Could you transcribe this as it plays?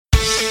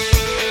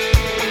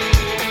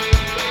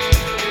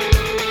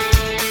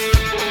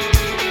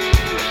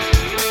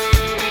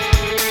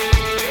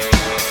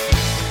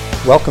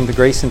Welcome to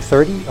Grace in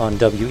 30 on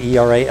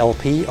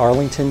WERA-LP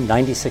Arlington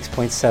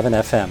 96.7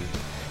 FM.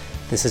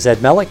 This is Ed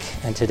Mellick,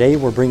 and today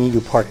we're bringing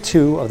you part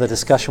 2 of the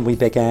discussion we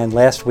began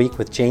last week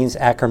with James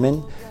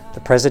Ackerman,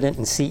 the President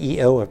and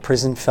CEO of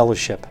Prison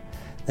Fellowship,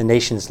 the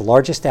nation's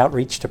largest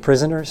outreach to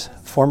prisoners,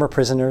 former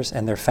prisoners,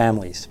 and their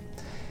families.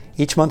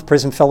 Each month,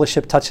 Prison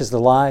Fellowship touches the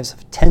lives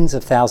of tens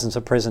of thousands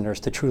of prisoners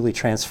to truly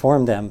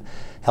transform them,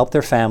 help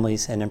their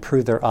families, and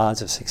improve their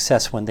odds of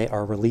success when they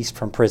are released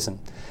from prison.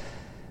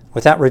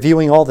 Without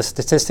reviewing all the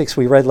statistics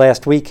we read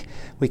last week,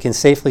 we can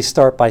safely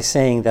start by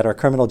saying that our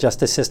criminal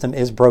justice system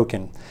is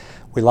broken.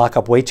 We lock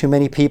up way too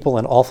many people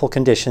in awful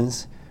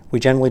conditions. We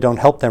generally don't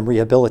help them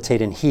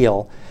rehabilitate and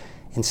heal.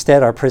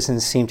 Instead, our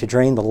prisons seem to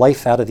drain the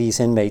life out of these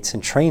inmates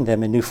and train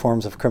them in new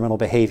forms of criminal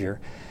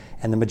behavior.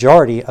 And the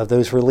majority of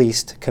those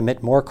released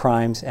commit more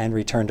crimes and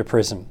return to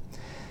prison.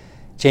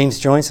 James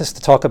joins us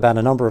to talk about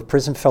a number of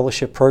prison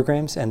fellowship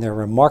programs and their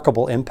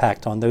remarkable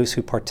impact on those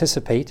who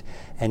participate,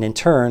 and in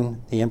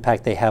turn, the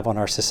impact they have on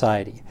our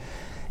society.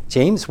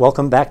 James,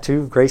 welcome back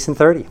to Grace in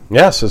 30.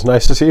 Yes, it's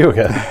nice to see you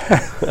again.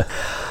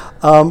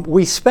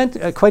 We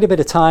spent quite a bit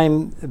of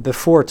time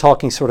before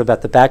talking sort of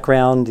about the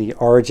background, the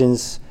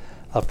origins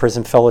of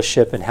prison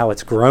fellowship and how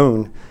it's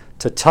grown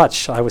to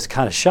touch. I was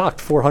kind of shocked,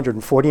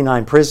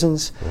 449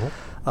 prisons. Mm-hmm.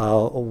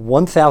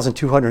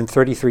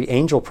 1,233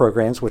 angel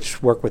programs,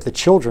 which work with the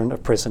children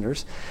of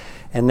prisoners.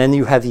 And then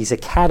you have these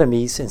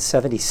academies in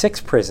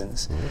 76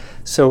 prisons. Mm-hmm.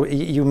 So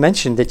you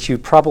mentioned that you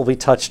probably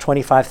touch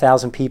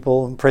 25,000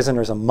 people,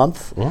 prisoners a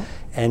month, mm-hmm.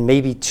 and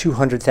maybe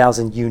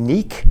 200,000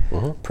 unique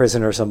mm-hmm.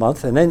 prisoners a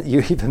month. And then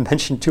you even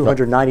mentioned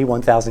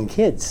 291,000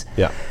 kids.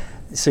 Yeah.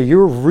 So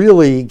you're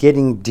really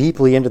getting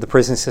deeply into the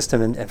prison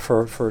system and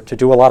for to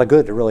do a lot of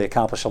good, to really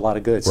accomplish a lot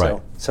of good.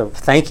 Right. So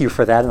thank you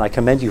for that, and I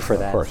commend you for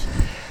that. Of course.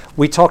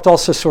 We talked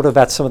also sort of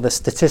about some of the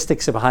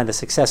statistics behind the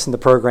success in the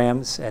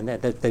programs, and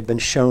that they've been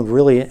shown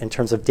really in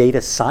terms of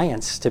data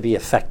science to be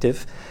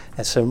effective,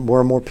 and so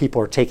more and more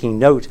people are taking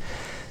note.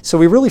 So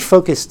we really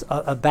focused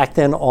back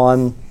then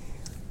on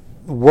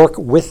work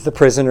with the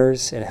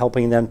prisoners and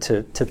helping them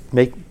to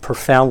make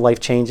profound life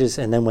changes,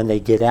 and then when they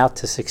get out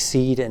to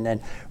succeed and then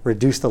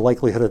reduce the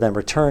likelihood of them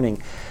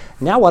returning.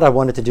 Now what I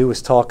wanted to do is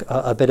talk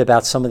a bit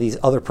about some of these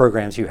other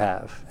programs you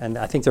have. And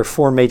I think there are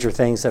 4 major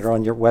things that are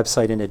on your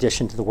website in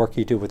addition to the work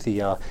you do with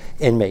the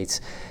inmates.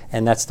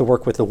 And that's the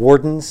work with the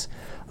wardens,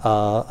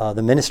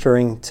 the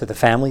ministering to the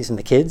families and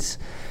the kids,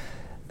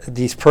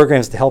 these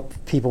programs to help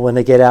people when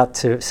they get out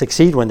to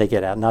succeed when they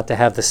get out, not to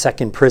have the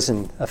second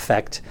prison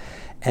effect.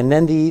 And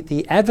then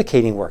the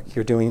advocating work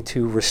you're doing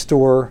to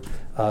restore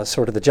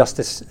sort of the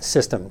justice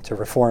system, to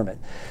reform it.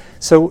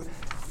 So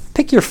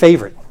pick your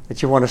favorite that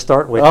you want to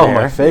start with. Oh, there.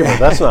 My favorite.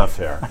 That's not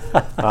fair.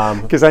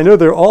 Because I know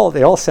they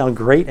all sound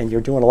great, and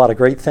you're doing a lot of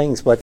great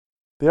things. But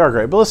they are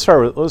great. But let's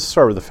start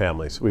with the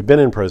families. We've been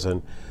in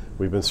prison.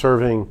 We've been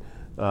serving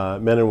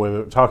men and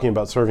women, talking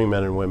about serving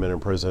men and women in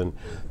prison,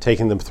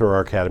 taking them through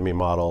our academy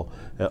model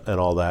and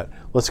all that.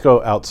 Let's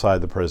go outside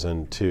the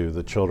prison to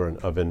the children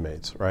of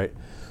inmates, right?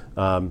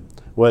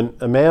 When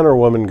a man or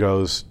woman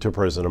goes to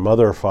prison, a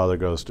mother or father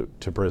goes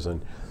to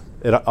prison,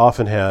 it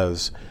often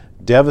has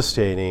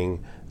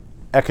devastating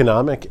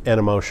economic and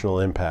emotional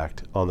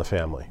impact on the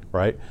family,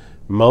 right?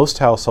 Most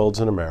households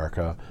in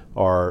America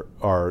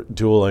are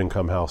dual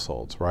income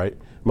households, right?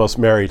 Most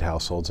married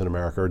households in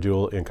America are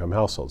dual income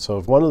households. So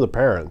if one of the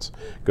parents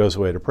goes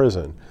away to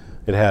prison,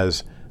 it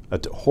has a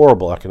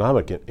horrible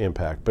economic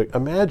impact. But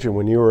imagine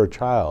when you were a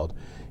child,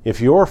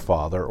 if your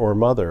father or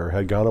mother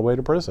had gone away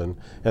to prison,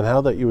 and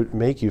how that would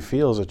make you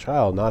feel as a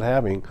child not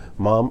having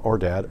mom or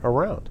dad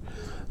around.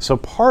 So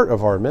part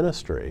of our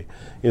ministry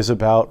is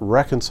about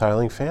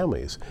reconciling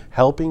families,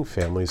 helping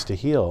families to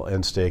heal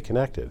and stay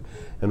connected.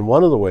 And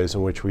one of the ways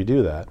in which we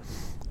do that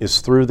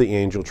is through the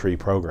Angel Tree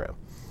program.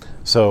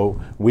 So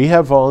we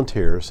have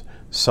volunteers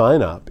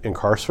sign up,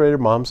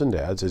 incarcerated moms and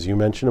dads, as you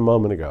mentioned a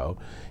moment ago,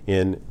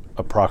 in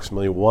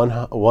approximately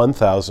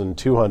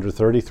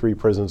 1,233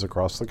 prisons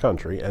across the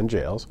country and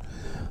jails,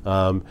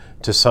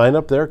 to sign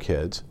up their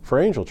kids for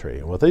Angel Tree.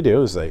 And what they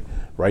do is they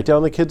write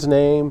down the kid's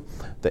name,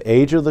 the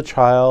age of the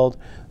child,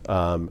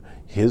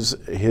 his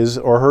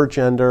or her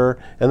gender,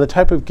 and the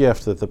type of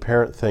gift that the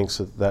parent thinks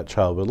that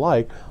child would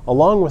like,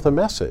 along with a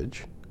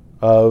message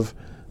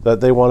that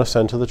they want to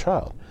send to the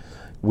child.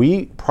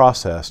 We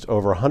processed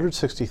over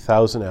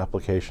 160,000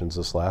 applications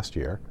this last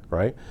year,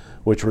 right,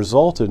 which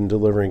resulted in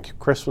delivering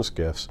Christmas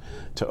gifts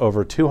to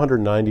over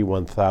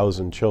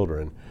 291,000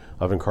 children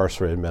of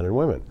incarcerated men and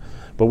women.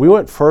 But we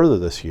went further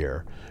this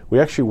year. We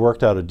actually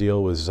worked out a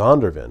deal with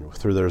Zondervan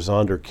through their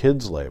Zonder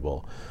Kids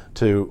label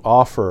to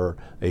offer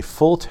a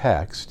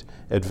full-text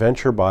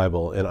adventure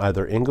Bible in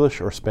either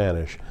English or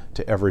Spanish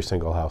to every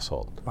single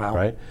household. Wow,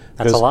 right?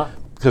 That's a lot.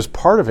 Because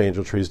part of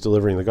Angel Tree is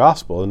delivering the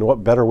gospel, and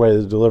what better way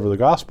to deliver the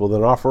gospel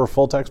than offer a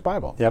full-text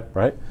Bible? Yep.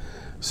 Right?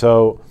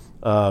 So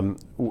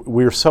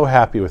we're so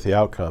happy with the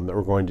outcome that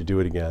we're going to do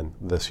it again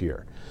this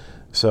year.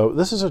 So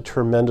this is a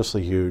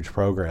tremendously huge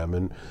program,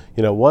 and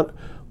you know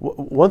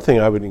one thing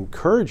I would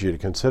encourage you to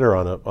consider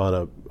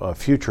on a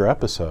future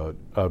episode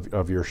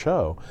of your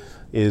show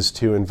is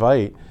to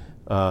invite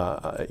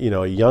a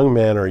young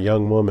man or a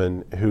young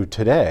woman who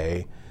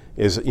today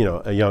is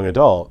a young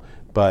adult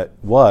but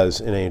was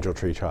an Angel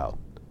Tree child,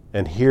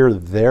 and hear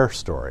their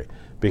story.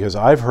 Because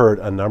I've heard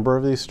a number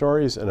of these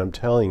stories, and I'm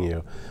telling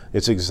you,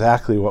 it's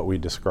exactly what we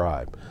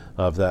describe,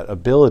 of that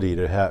ability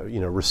to have,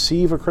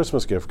 receive a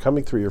Christmas gift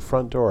coming through your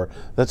front door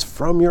that's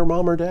from your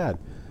mom or dad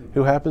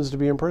who happens to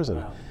be in prison.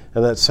 Wow.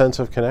 And that sense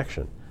of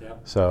connection. Yeah.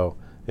 So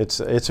it's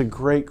a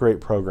great,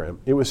 great program.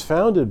 It was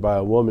founded by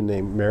a woman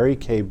named Mary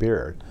Kay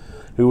Beard,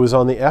 who was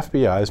on the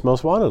FBI's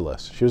most wanted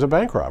list. She was a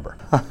bank robber.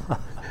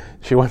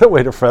 She went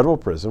away to federal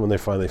prison when they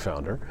finally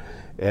found her,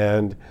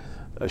 and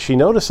she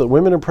noticed that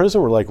women in prison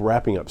were like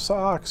wrapping up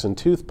socks and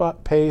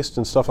toothpaste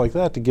and stuff like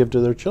that to give to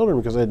their children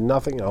because they had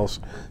nothing else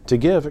to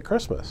give at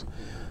Christmas.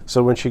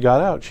 So when she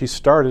got out, she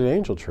started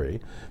Angel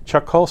Tree.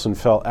 Chuck Colson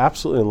fell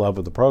absolutely in love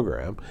with the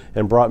program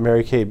and brought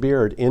Mary Kay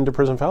Beard into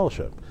Prison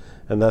Fellowship.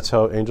 And that's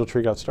how Angel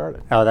Tree got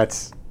started. Oh,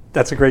 that's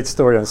a great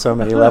story on so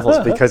many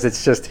levels, because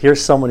it's just,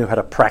 here's someone who had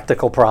a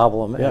practical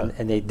problem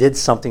and they did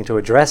something to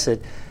address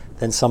it.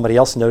 Then somebody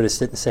else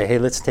noticed it and say, hey,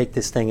 let's take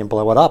this thing and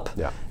blow it up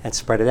and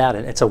spread it out.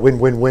 And it's a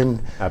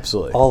win-win-win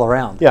absolutely all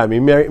around. Yeah, I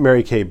mean,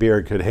 Mary Kay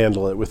Beard could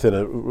handle it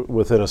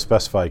within a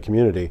specified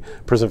community.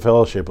 Prison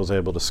Fellowship was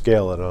able to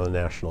scale it on a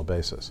national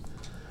basis.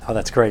 Oh,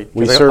 that's great.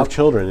 We serve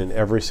children in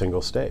every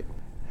single state.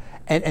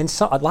 And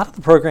so a lot of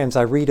the programs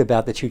I read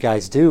about that you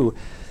guys do,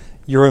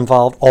 you're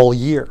involved all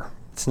year.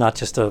 It's not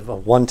just a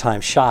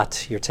one-time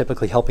shot. You're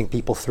typically helping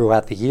people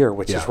throughout the year,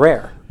 which is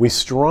rare. We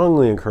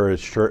strongly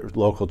encourage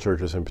local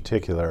churches in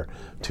particular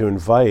to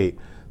invite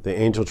the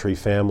Angel Tree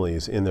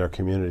families in their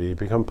community to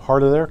become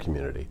part of their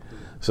community,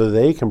 so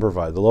they can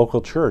provide, the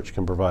local church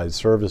can provide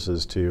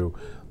services to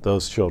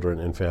those children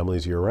and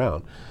families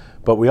year-round.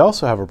 But we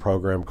also have a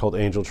program called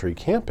Angel Tree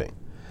Camping,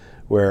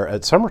 where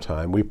at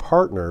summertime we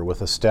partner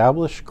with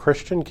established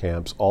Christian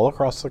camps all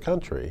across the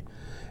country,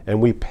 and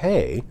we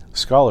pay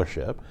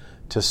scholarship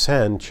to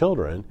send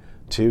children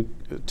to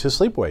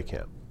sleepaway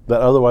camp that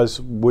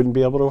otherwise wouldn't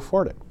be able to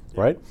afford it,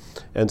 right?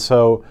 And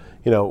so,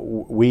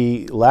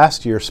 we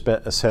last year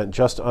sent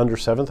just under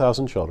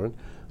 7,000 children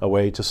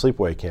away to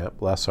sleepaway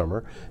camp last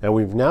summer, and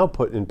we've now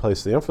put in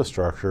place the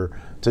infrastructure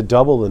to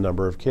double the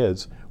number of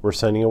kids we're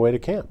sending away to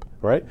camp,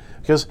 right?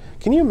 Because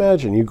can you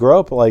imagine, you grow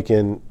up like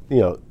in,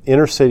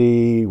 inner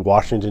city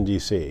Washington,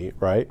 D.C.,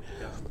 right?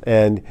 Yeah.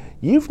 And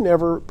you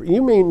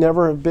may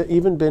never have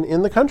even been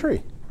in the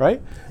country,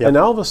 right? Yep. And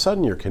now all of a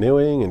sudden you're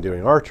canoeing and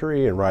doing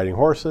archery and riding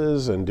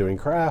horses and doing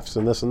crafts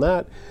and this and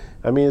that.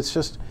 I mean, it's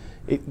just,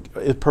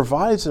 it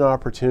provides an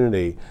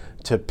opportunity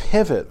to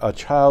pivot a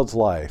child's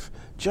life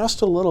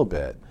just a little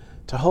bit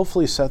to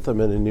hopefully set them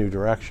in a new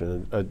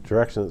direction, a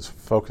direction that's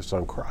focused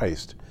on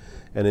Christ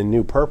and a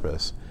new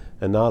purpose,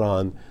 and not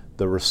on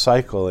the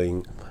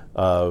recycling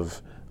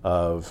of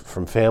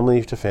from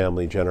family to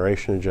family,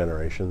 generation to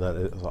generation, that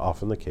is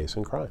often the case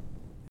in crime.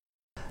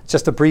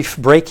 Just a brief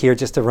break here,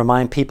 just to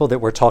remind people that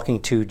we're talking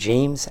to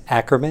James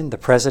Ackerman, the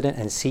president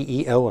and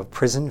CEO of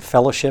Prison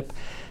Fellowship,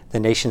 the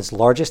nation's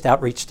largest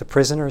outreach to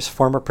prisoners,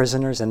 former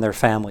prisoners, and their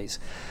families,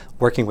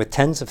 working with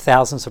tens of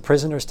thousands of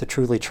prisoners to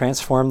truly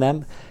transform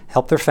them,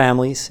 help their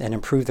families, and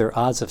improve their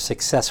odds of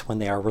success when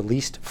they are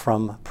released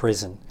from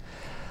prison.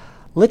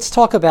 Let's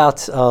talk about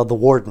the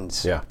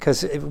wardens,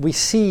 because we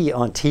see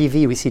on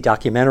TV, we see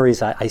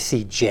documentaries, I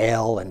see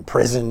jail and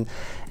prison,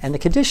 and the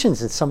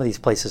conditions in some of these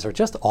places are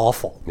just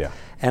awful. Yeah.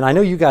 And I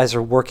know you guys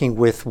are working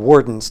with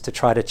wardens to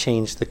try to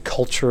change the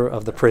culture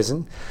of the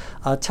prison.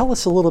 Tell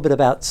us a little bit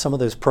about some of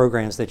those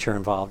programs that you're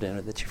involved in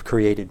or that you've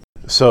created.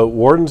 So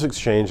Wardens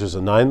Exchange is a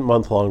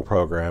 9-month-long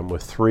program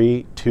with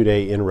 3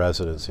 2-day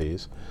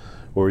in-residencies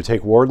where we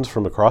take wardens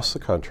from across the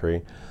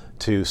country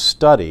to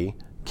study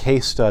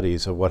case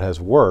studies of what has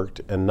worked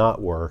and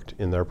not worked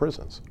in their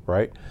prisons,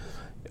 right?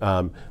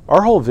 Our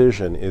whole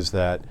vision is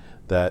that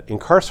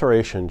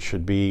incarceration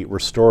should be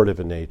restorative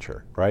in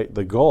nature, right?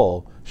 The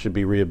goal should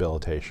be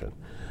rehabilitation.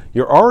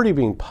 You're already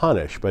being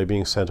punished by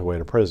being sent away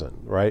to prison,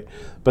 right?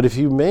 But if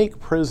you make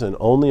prison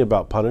only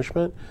about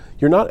punishment,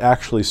 you're not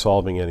actually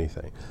solving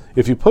anything.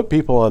 If you put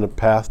people on a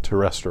path to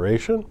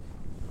restoration,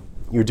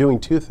 you're doing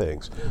 2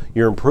 things.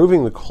 You're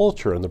improving the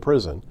culture in the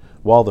prison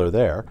while they're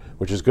there,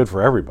 which is good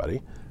for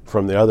everybody,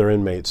 from the other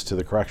inmates to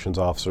the corrections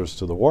officers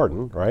to the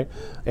warden, right?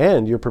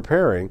 And you're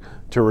preparing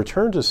to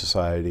return to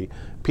society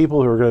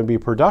people who are going to be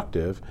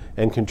productive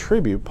and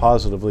contribute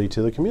positively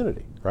to the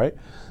community, right?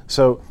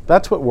 So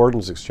that's what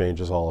Wardens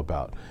Exchange is all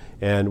about.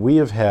 And we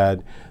have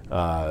had,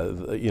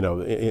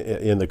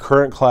 in the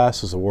current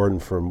class is a warden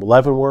from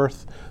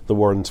Leavenworth, the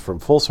wardens from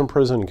Folsom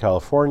Prison in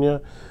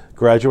California.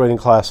 Graduating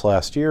class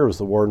last year was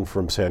the warden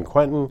from San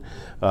Quentin.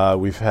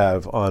 We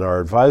have on our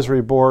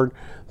advisory board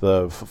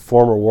the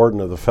former warden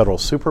of the Federal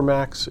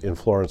Supermax in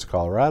Florence,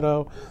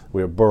 Colorado.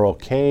 We have Burl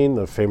Cain,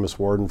 the famous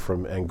warden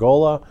from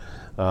Angola.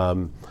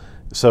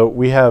 So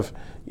we have,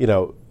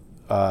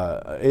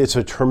 it's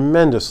a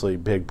tremendously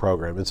big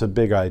program. It's a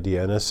big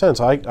idea. In a sense,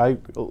 I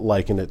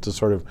liken it to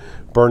sort of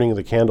burning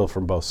the candle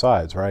from both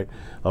sides, right?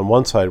 On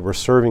one side, we're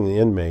serving the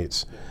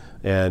inmates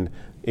and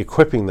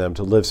equipping them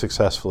to live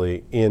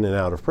successfully in and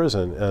out of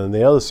prison. And on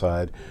the other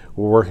side,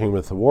 we're working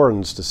with the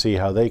wardens to see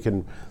how they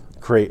can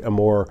create a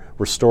more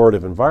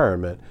restorative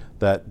environment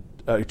that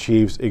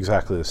achieves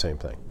exactly the same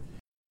thing.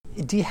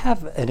 Do you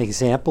have an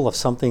example of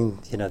something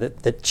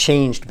that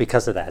changed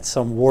because of that?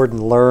 Some warden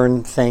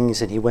learned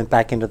things and he went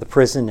back into the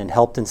prison and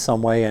helped in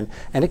some way, and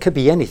it could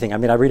be anything. I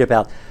mean, I read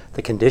about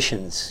the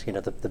conditions,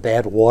 the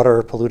bad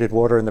water, polluted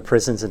water in the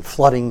prisons and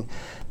flooding,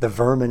 the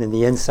vermin and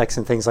the insects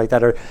and things like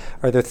that.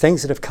 Are there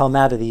things that have come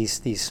out of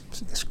this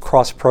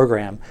cross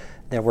program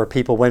that where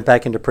people went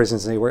back into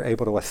prisons and they were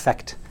able to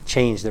affect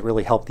change that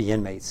really helped the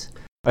inmates?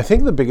 I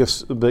think the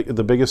biggest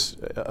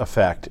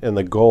effect and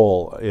the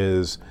goal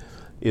is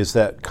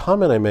that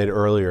comment I made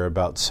earlier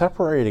about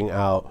separating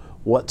out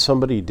what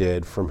somebody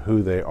did from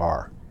who they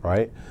are,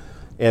 right?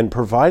 And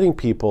providing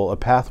people a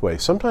pathway.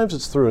 Sometimes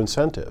it's through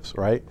incentives,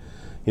 right?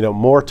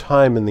 More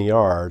time in the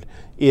yard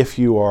if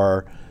you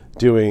are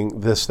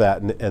doing this,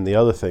 that, and the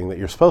other thing that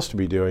you're supposed to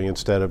be doing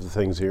instead of the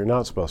things that you're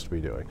not supposed to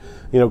be doing.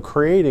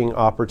 Creating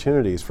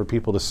opportunities for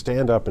people to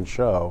stand up and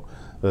show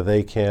that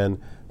they can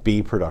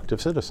be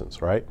productive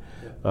citizens, right?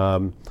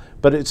 Yeah.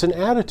 But it's an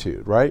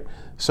attitude, right?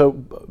 So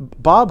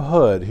Bob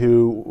Hood,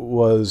 who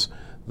was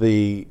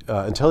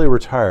until he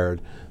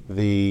retired,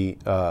 the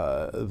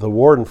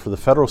warden for the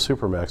Federal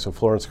Supermax in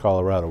Florence,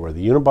 Colorado, where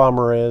the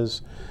Unabomber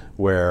is,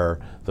 where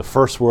the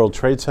first World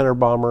Trade Center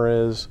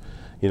bomber is,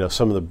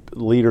 some of the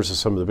leaders of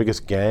some of the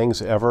biggest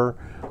gangs ever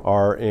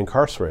are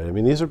incarcerated. I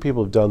mean, these are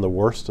people who've done the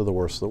worst of the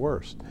worst of the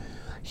worst.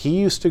 He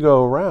used to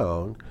go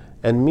around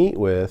and meet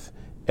with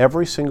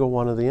every single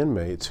one of the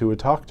inmates who would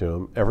talk to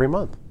him every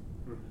month,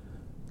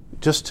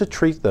 just to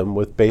treat them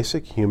with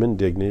basic human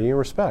dignity and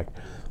respect.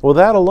 Well,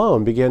 that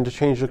alone began to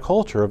change the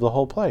culture of the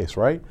whole place,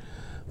 right?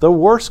 The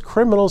worst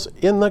criminals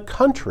in the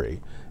country,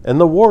 and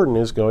the warden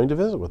is going to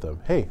visit with them.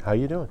 Hey, how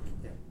you doing?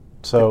 Yeah.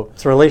 So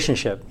it's a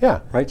relationship.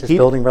 Yeah. Right? Just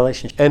building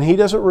relationships. And he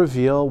doesn't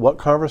reveal what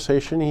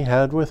conversation he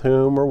had with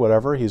whom or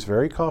whatever. He's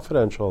very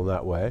confidential in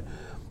that way.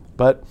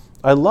 But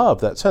I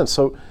love that sense.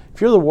 So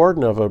if you're the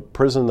warden of a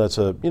prison that's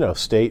a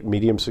state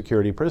medium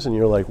security prison,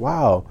 you're like,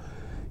 wow,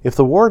 if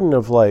the warden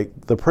of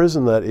the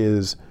prison that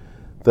is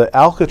the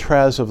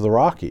Alcatraz of the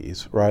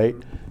Rockies, right,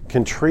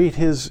 can treat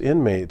his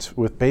inmates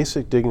with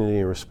basic dignity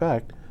and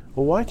respect,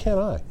 well, why can't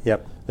I?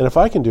 Yep. And if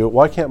I can do it,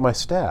 why can't my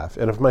staff?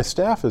 And if my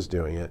staff is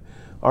doing it,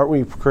 aren't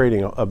we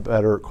creating a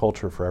better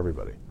culture for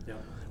everybody?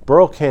 Yep.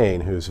 Burl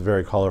Cain, who's a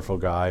very colorful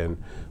guy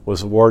and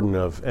was the warden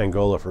of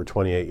Angola for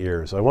 28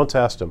 years, I once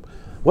asked him,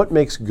 what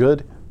makes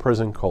good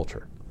prison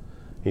culture?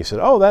 He said,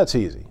 oh, that's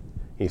easy.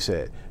 He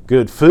said,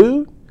 good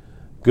food,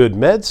 good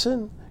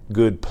medicine,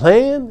 good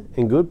plan,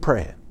 and good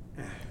praying.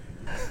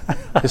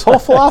 His whole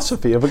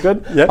philosophy of a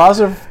good,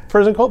 positive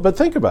prison culture. But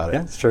think about it.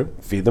 Yeah, it's true.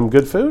 Feed them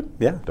good food.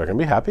 Yeah. They're going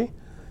to be happy.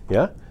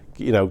 Yeah.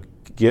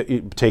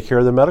 Take care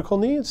of their medical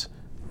needs.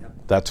 Yep.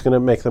 That's going to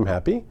make them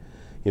happy.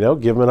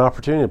 Give them an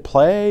opportunity to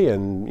play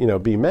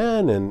and, be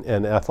men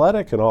and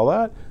athletic and all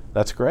that.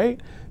 That's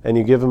great. And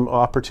you give them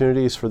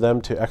opportunities for them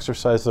to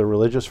exercise their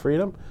religious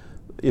freedom.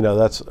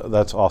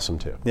 That's awesome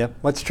too. Yeah.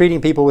 What's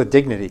treating people with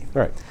dignity?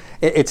 Right.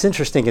 It's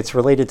interesting. It's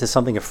related to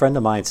something a friend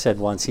of mine said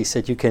once. He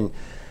said you can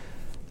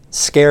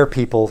scare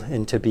people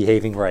into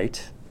behaving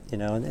right,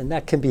 and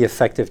that can be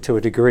effective to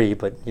a degree,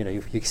 but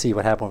you see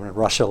what happened when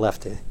Russia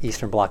left the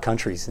Eastern Bloc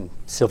countries and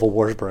civil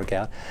wars broke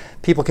out.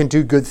 People can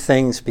do good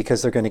things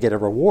because they're going to get a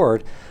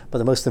reward, but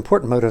the most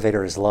important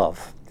motivator is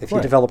love. If you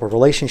develop a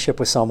relationship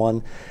with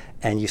someone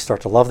and you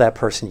start to love that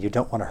person, you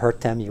don't want to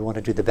hurt them, you want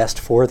to do the best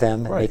for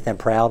them and make them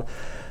proud.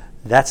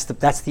 That's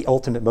the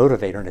ultimate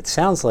motivator, and it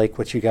sounds like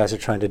what you guys are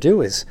trying to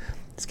do is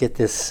get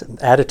this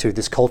attitude,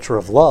 this culture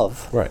of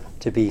love,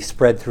 to be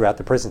spread throughout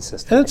the prison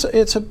system. And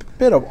it's a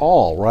bit of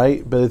all,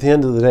 right? But at the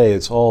end of the day,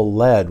 it's all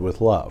led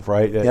with love,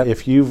 right? Yep.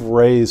 If you've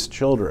raised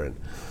children,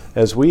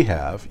 as we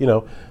have,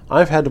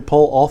 I've had to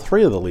pull all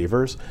three of the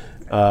levers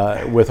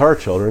with our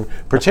children,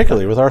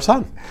 particularly with our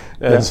son.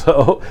 And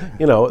so,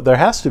 there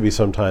has to be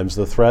sometimes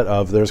the threat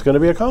of there's going to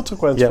be a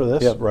consequence for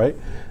this, right?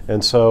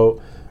 And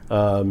so,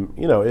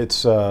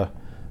 it's, but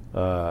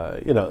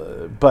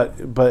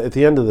at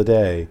the end of the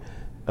day,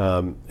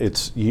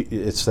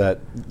 it's that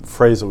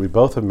phrase that we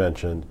both have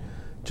mentioned,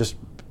 just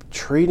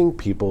treating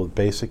people with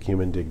basic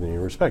human dignity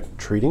and respect,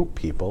 treating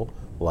people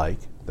like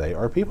they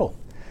are people.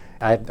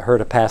 I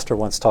heard a pastor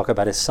once talk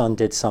about his son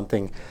did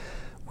something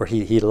where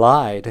he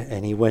lied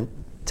and he went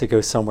to go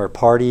somewhere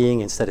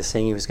partying instead of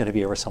saying he was going to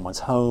be over someone's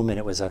home, and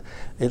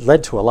it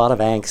led to a lot of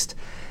angst.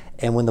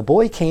 And when the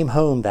boy came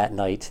home that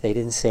night, they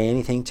didn't say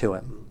anything to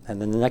him.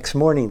 And then the next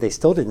morning, they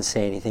still didn't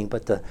say anything,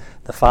 but the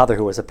father,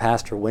 who was a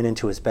pastor, went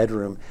into his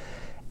bedroom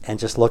and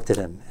just looked at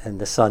him, and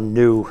the son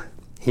knew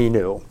he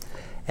knew.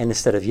 And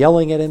instead of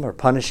yelling at him or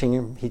punishing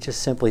him, he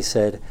just simply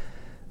said,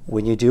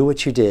 when you do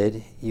what you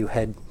did, you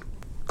head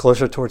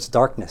closer towards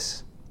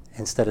darkness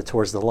instead of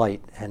towards the light,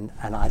 and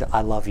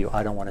I love you,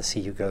 I don't want to see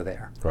you go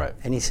there. Right.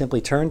 And he simply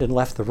turned and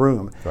left the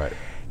room. Right.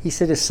 He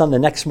said his son the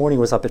next morning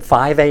was up at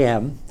 5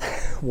 a.m.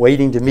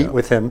 waiting to meet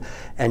with him,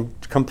 and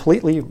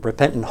completely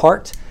repentant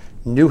heart,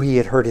 knew he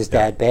had hurt his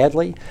dad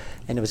badly,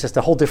 And it was just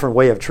a whole different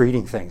way of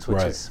treating things, which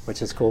Right.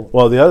 which is cool.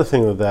 Well, the other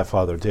thing that that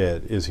father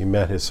did is he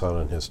met his son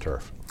on his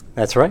turf.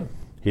 That's right.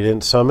 He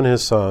didn't summon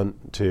his son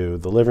to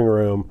the living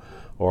room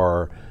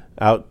or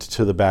out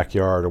to the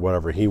backyard or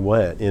whatever. He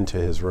went into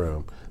his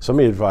room.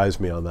 Somebody advised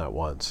me on that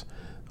once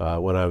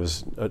when I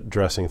was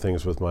addressing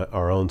things with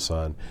our own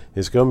son,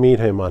 is go meet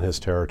him on his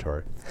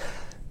territory.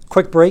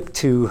 Quick break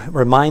to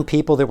remind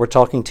people that we're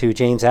talking to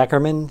James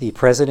Ackerman, the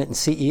president and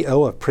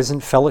CEO of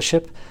Prison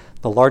Fellowship,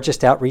 the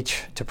largest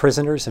outreach to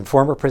prisoners and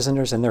former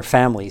prisoners and their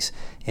families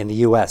in the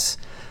U.S.,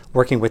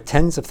 working with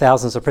tens of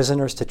thousands of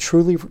prisoners to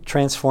truly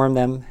transform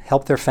them,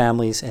 help their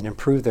families, and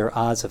improve their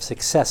odds of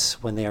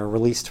success when they are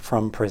released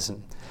from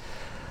prison.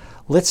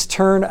 Let's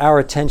turn our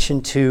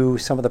attention to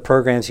some of the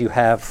programs you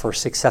have for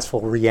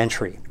successful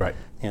reentry. Right.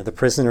 You know, the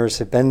prisoners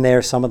have been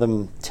there, some of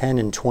them 10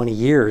 and 20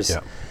 years. Yeah.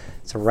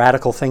 It's a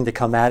radical thing to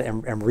come out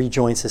and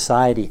rejoin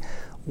society.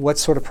 What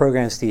sort of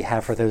programs do you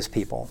have for those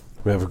people?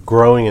 We have a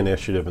growing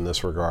initiative in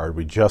this regard.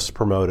 We just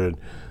promoted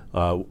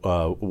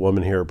a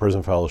woman here at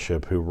Prison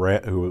Fellowship who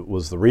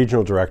was the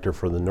regional director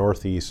for the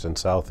Northeast and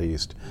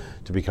Southeast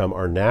to become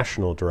our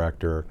national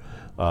director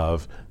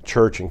of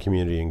church and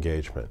community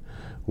engagement.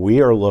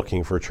 We are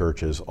looking for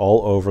churches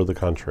all over the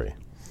country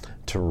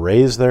to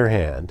raise their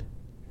hand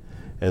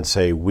and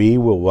say, we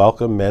will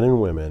welcome men and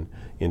women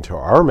into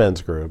our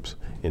men's groups,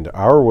 into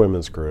our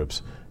women's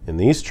groups, in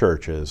these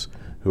churches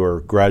who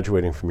are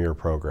graduating from your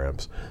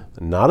programs,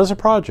 not as a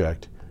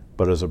project,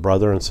 but as a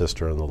brother and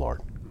sister in the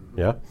Lord.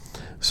 Yeah?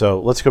 So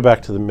let's go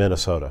back to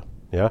Minnesota.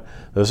 Yeah?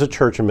 There's a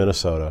church in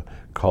Minnesota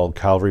called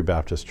Calvary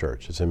Baptist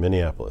Church. It's in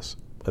Minneapolis.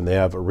 And they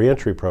have a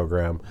reentry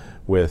program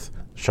with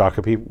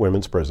Shakopee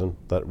Women's Prison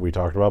that we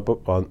talked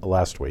about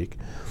last week.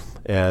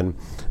 And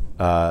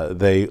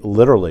they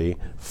literally,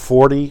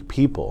 40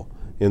 people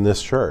in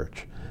this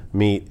church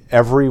meet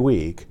every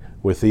week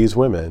with these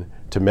women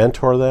to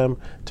mentor them,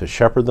 to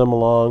shepherd them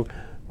along,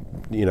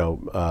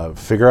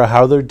 figure out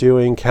how they're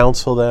doing,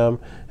 counsel them,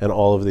 and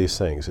all of these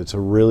things. It's a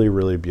really,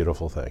 really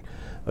beautiful thing.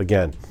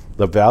 Again,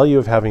 the value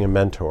of having a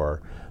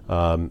mentor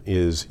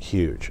is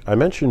huge. I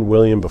mentioned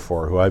William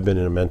before, who I've been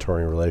in a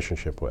mentoring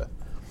relationship with.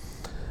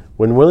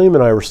 When William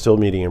and I were still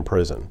meeting in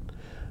prison,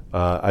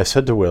 I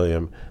said to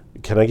William,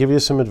 can I give you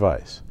some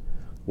advice?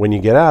 When you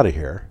get out of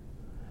here,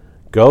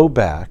 go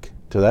back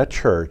to that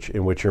church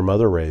in which your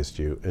mother raised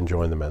you and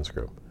join the men's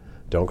group.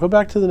 Don't go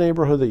back to the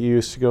neighborhood that you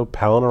used to go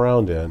palling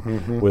around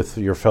in with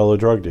your fellow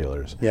drug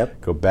dealers. Yep.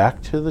 Go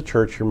back to the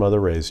church your mother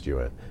raised you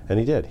in. And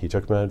he did. He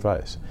took my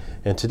advice.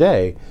 And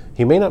today,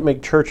 he may not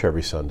make church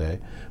every Sunday,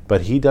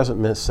 but he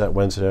doesn't miss that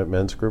Wednesday night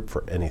men's group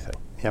for anything.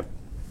 Yep.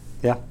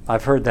 Yeah,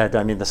 I've heard that.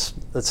 I mean, the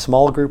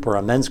small group or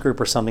a men's group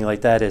or something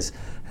like that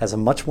has a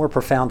much more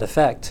profound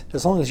effect,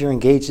 as long as you're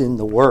engaged in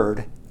the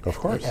Word. Of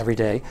course. Every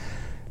day.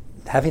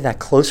 Having that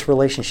close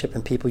relationship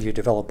and people you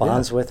develop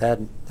bonds with, that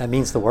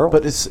means the world.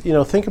 But it's,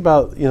 think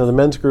about, the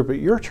men's group at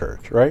your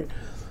church, right?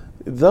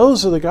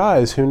 Those are the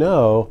guys who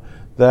know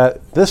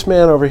that this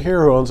man over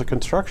here who owns a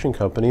construction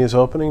company is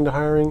opening to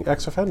hiring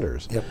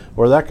ex-offenders. Yep.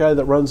 Or that guy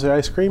that runs the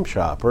ice cream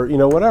shop, or,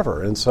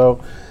 whatever. And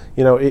so,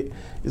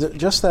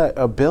 just that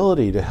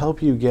ability to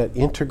help you get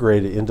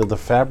integrated into the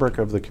fabric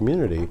of the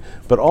community,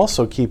 but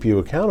also keep you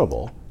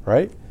accountable,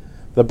 right?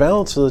 The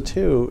balance of the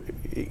two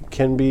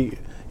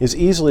is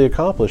easily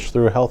accomplished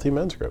through a healthy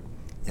men's group.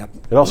 Yep.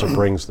 It also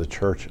brings the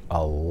church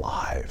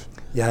alive.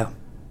 Yeah,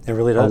 it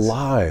really does.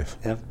 Alive.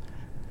 Yep.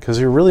 Because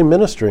you're really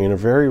ministering in a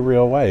very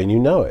real way, and you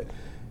know it,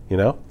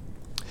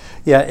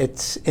 Yeah,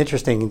 it's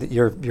interesting that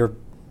you're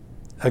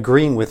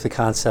agreeing with the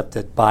concept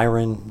that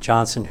Byron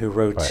Johnson, who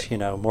wrote,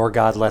 Right. More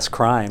God, Less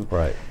Crime,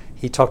 Right.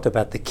 he talked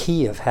about the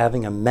key of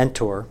having a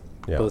mentor,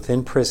 both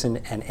in prison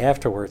and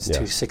afterwards,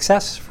 to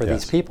success for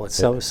these people. It's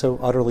so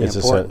utterly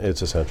important.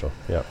 It's essential,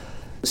 yeah.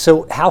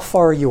 So how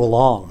far are you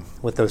along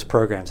with those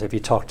programs? Have you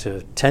talked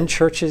to 10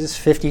 churches,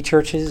 50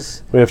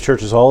 churches? We have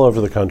churches all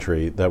over the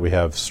country that we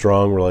have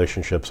strong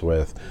relationships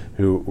with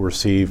who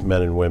receive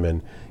men and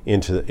women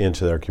into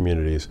their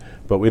communities,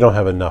 but we don't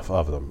have enough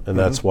of them, and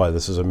that's why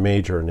this is a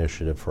major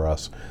initiative for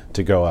us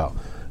to go out.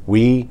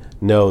 We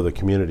know the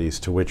communities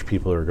to which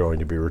people are going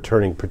to be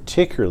returning,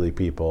 particularly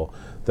people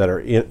that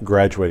are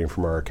graduating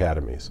from our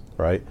academies,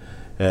 right?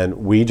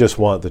 And we just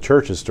want the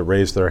churches to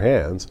raise their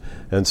hands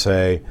and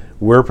say,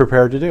 we're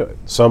prepared to do it.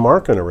 Some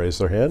aren't going to raise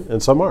their hand,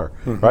 and some are,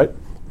 right?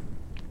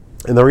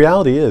 And the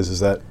reality is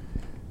that,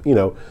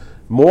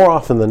 more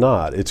often than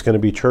not, it's going to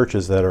be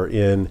churches that are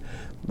in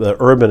the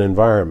urban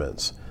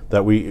environments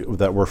that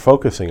we're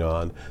focusing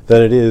on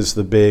than it is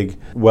the big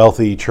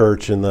wealthy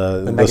church in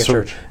the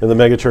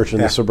mega church in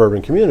the suburban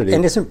community.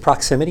 And isn't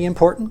proximity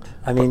important?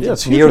 I mean,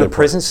 it's near the important.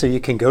 prisons, so you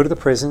can go to the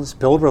prisons,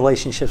 build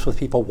relationships with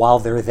people while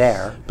they're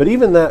there. But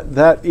even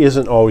that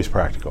isn't always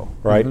practical,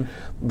 right?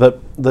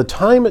 The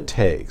time it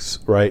takes,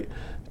 right,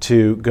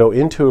 to go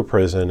into a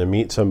prison and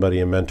meet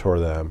somebody and mentor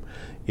them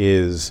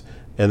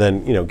and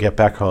then get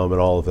back home and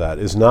all of that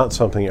is not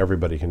something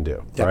everybody can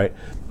do, right?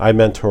 I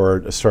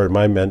started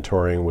my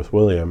mentoring with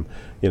William,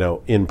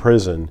 in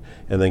prison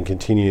and then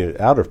continued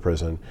out of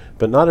prison,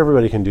 but not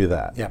everybody can do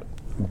that. Yep.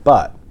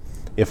 But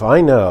if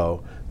I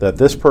know that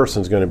this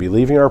person's going to be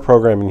leaving our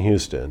program in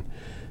Houston,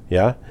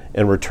 yeah,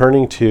 and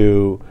returning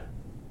to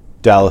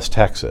Dallas,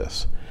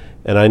 Texas,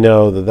 and I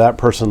know that that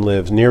person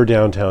lives near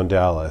downtown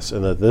Dallas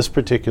and that this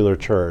particular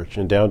church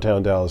in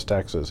downtown Dallas,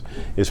 Texas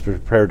is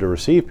prepared to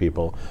receive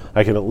people,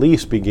 I can at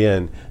least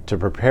begin to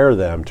prepare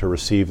them to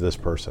receive this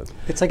person.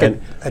 It's like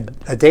a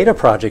data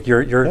project.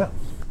 You're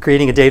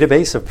creating a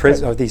database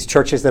of these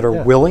churches that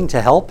are willing to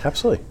help.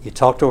 Absolutely. You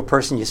talk to a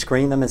person, you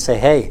screen them and say,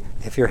 hey,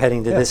 if you're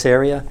heading to this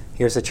area,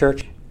 here's a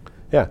church.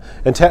 Yeah,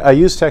 and I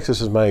use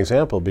Texas as my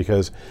example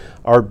because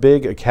our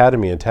big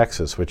academy in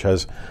Texas, which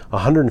has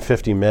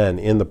 150 men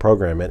in the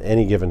program at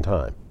any given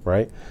time,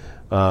 right,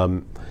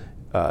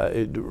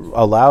 it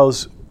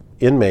allows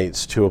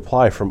inmates to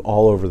apply from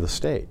all over the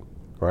state,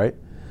 right?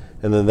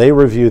 And then they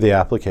review the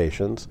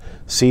applications,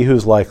 see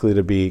who's likely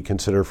to be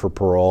considered for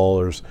parole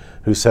or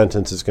whose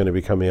sentence is going to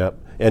be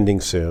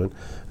ending soon,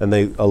 and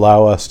they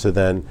allow us to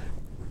then,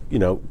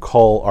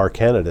 call our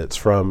candidates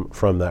from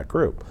that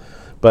group.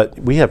 But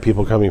we have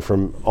people coming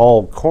from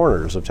all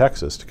corners of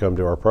Texas to come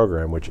to our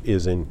program, which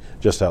is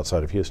just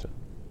outside of Houston.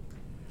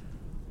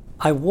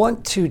 I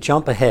want to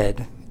jump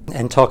ahead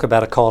and talk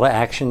about a call to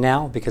action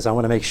now, because I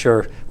want to make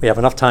sure we have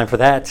enough time for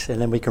that,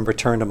 and then we can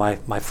return to my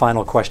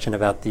final question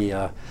about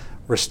the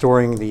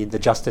restoring the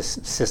justice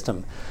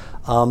system.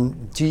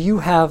 Do you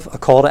have a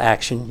call to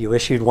action? You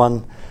issued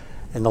one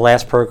in the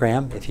last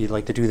program. If you'd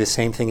like to do the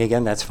same thing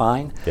again, that's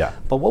fine. Yeah.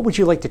 But what would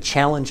you like to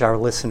challenge our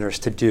listeners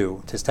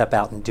to step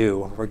out and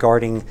do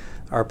regarding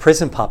our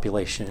prison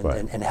population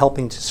and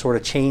helping to sort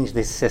of change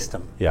this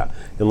system? Yeah.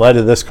 In light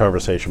of this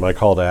conversation, my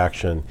call to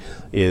action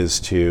is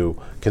to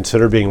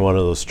consider being one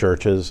of those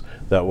churches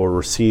that will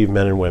receive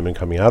men and women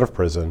coming out of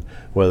prison,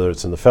 whether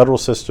it's in the federal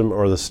system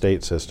or the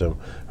state system,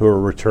 who are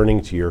returning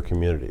to your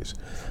communities.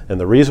 And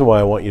the reason why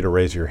I want you to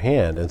raise your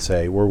hand and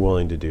say we're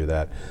willing to do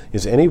that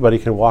is anybody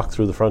can walk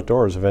through the front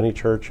doors of any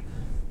church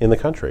in the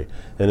country.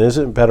 And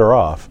isn't it better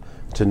off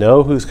to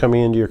know who's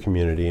coming into your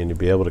community and to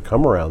be able to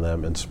come around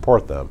them and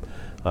support them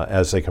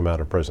as they come out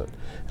of prison?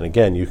 And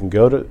again, you can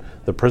go to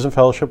the Prison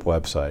Fellowship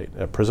website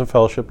at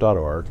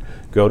prisonfellowship.org,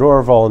 go to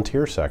our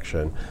volunteer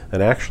section,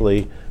 and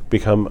actually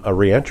become a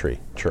reentry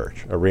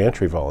church, a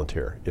reentry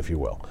volunteer, if you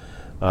will.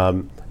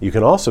 You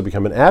can also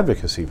become an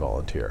advocacy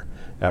volunteer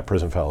at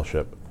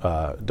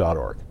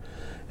prisonfellowship.org.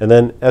 And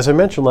then, as I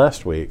mentioned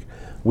last week,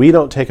 we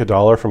don't take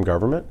 $1 from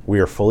government. We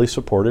are fully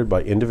supported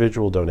by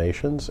individual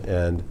donations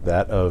and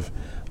that of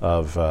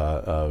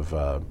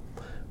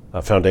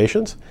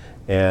foundations.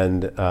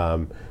 And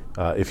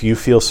if you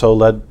feel so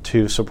led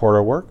to support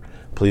our work,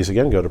 please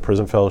again go to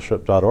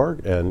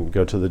prisonfellowship.org and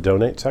go to the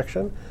donate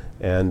section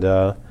and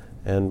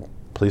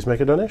please make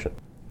a donation.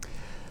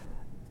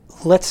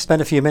 Let's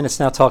spend a few minutes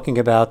now talking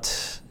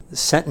about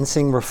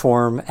sentencing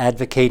reform,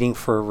 advocating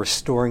for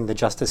restoring the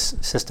justice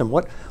system.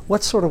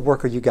 What sort of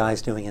work are you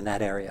guys doing in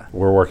that area?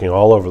 We're working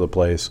all over the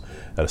place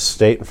at a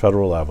state and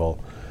federal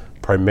level,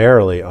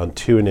 primarily on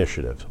two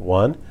initiatives.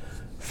 One,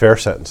 fair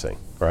sentencing,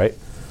 right?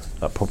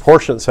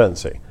 Proportionate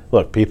sentencing.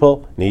 Look,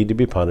 people need to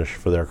be punished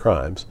for their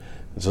crimes.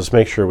 So let's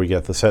make sure we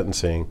get the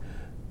sentencing,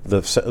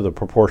 the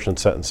proportionate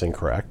sentencing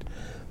correct.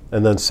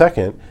 And then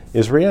second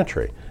is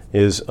reentry,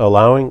 is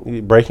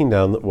breaking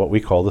down what we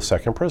call the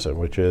second prison,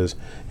 which is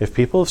if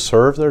people have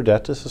served their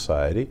debt to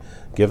society,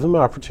 give them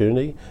an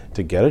opportunity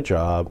to get a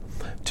job,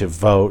 to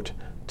vote,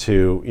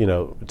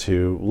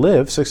 to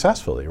live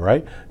successfully,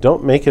 right?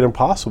 Don't make it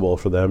impossible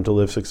for them to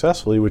live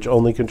successfully, which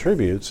only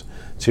contributes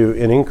to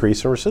an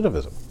increase in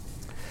recidivism.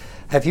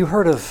 Have you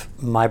heard of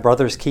My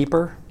Brother's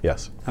Keeper?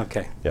 Yes.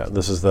 Okay. Yeah,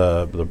 this is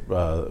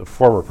the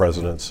former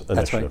president's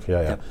initiative. That's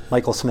right. Yeah.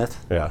 Michael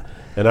Smith. Yeah,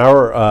 and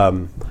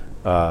our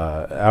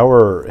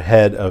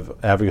head of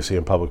advocacy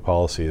and public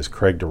policy is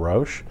Craig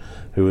DeRoche,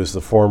 who is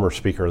the former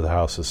Speaker of the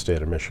House of the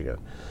state of Michigan.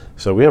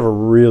 So we have a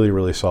really,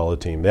 really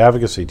solid team. The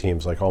advocacy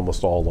team's like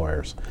almost all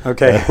lawyers.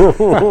 Okay.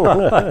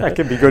 That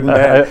could be good and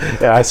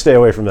bad. I stay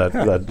away from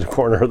that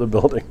corner of the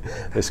building.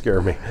 They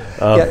scare me.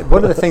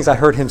 One of the things I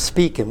heard him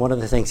speak, and one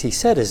of the things he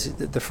said is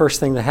the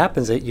first thing that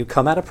happens is that you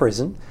come out of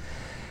prison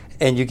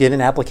and you get an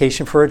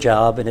application for a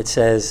job and it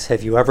says,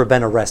 have you ever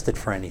been arrested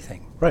for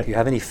anything? Right. Do you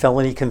have any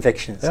felony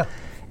convictions? Yeah.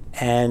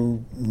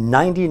 And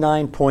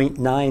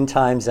 99.9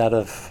 times out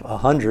of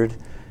 100,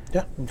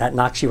 that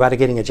knocks you out of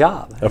getting a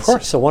job. Of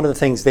course. So one of the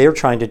things they're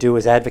trying to do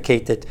is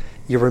advocate that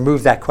you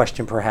remove that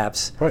question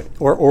perhaps. Right.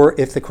 Or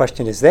if the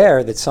question is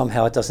there, that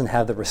somehow it doesn't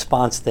have the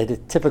response that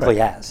it typically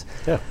has.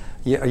 Yeah.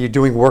 Are you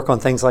doing work on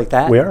things like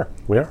that? We are,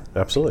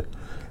 absolutely.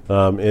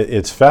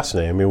 It's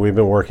fascinating. I mean, we've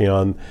been working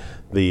on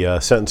the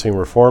Sentencing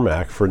Reform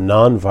Act for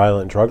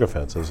nonviolent drug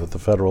offenses at the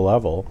federal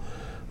level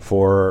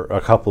for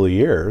a couple of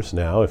years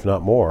now, if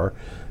not more.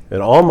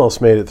 It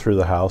almost made it through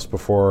the House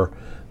before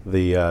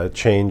the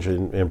change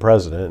in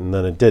president, and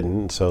then it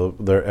didn't. So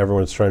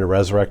everyone's trying to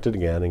resurrect it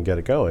again and get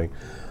it going.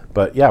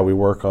 But yeah, we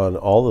work on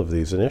all of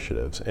these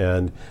initiatives,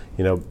 and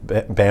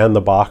ban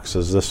the box,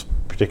 as this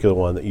particular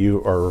one that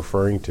you are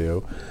referring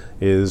to,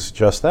 is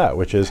just that,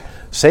 which is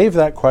save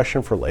that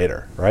question for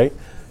later, right?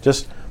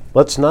 Just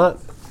let's not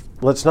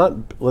let's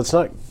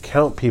not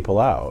count people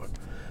out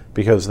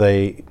because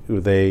they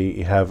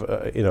have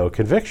a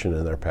conviction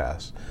in their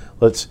past.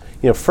 Let's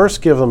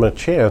first give them a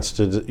chance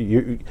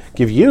to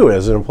give you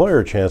as an employer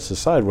a chance to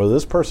decide whether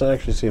this person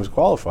actually seems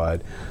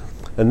qualified,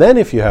 and then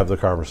if you have the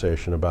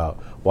conversation about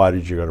why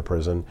did you go to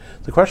prison,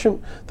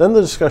 then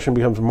the discussion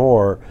becomes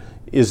more: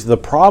 is the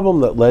problem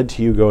that led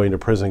to you going to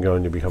prison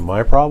going to become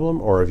my problem,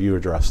 or have you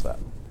addressed that?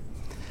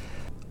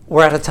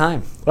 We're out of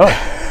time.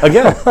 Oh,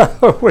 again.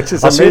 Which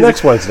is I'll amazing. see you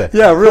next Wednesday.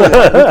 Yeah, really.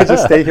 We could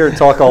just stay here and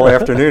talk all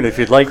afternoon if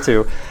you'd like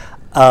to.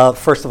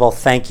 First of all,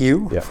 thank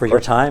you for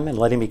your time and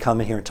letting me come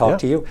in here and talk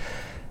to you.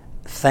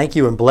 Thank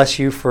you and bless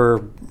you for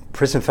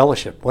Prison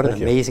Fellowship. What an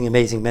amazing,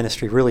 amazing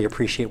ministry. Really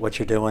appreciate what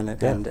you're doing.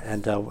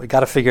 And we got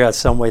to figure out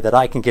some way that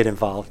I can get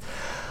involved.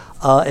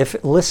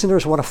 If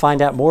listeners want to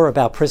find out more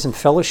about Prison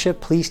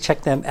Fellowship, please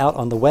check them out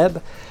on the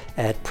web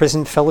at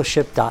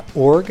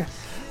prisonfellowship.org.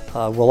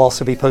 We'll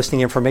also be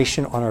posting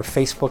information on our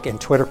Facebook and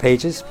Twitter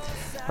pages.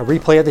 A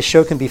replay of the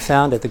show can be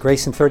found at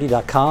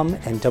thegrayson30.com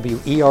and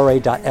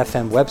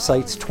WERA.FM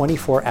websites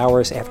 24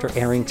 hours after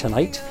airing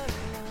tonight.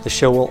 The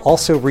show will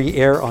also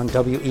re-air on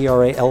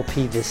WERA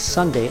LP this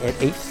Sunday at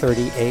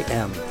 8:30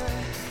 a.m.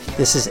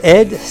 This is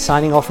Ed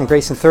signing off from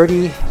Grayson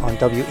 30 on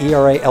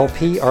WERA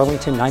LP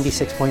Arlington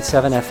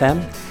 96.7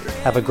 FM.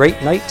 Have a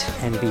great night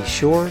and be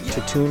sure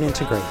to tune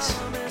into Grace.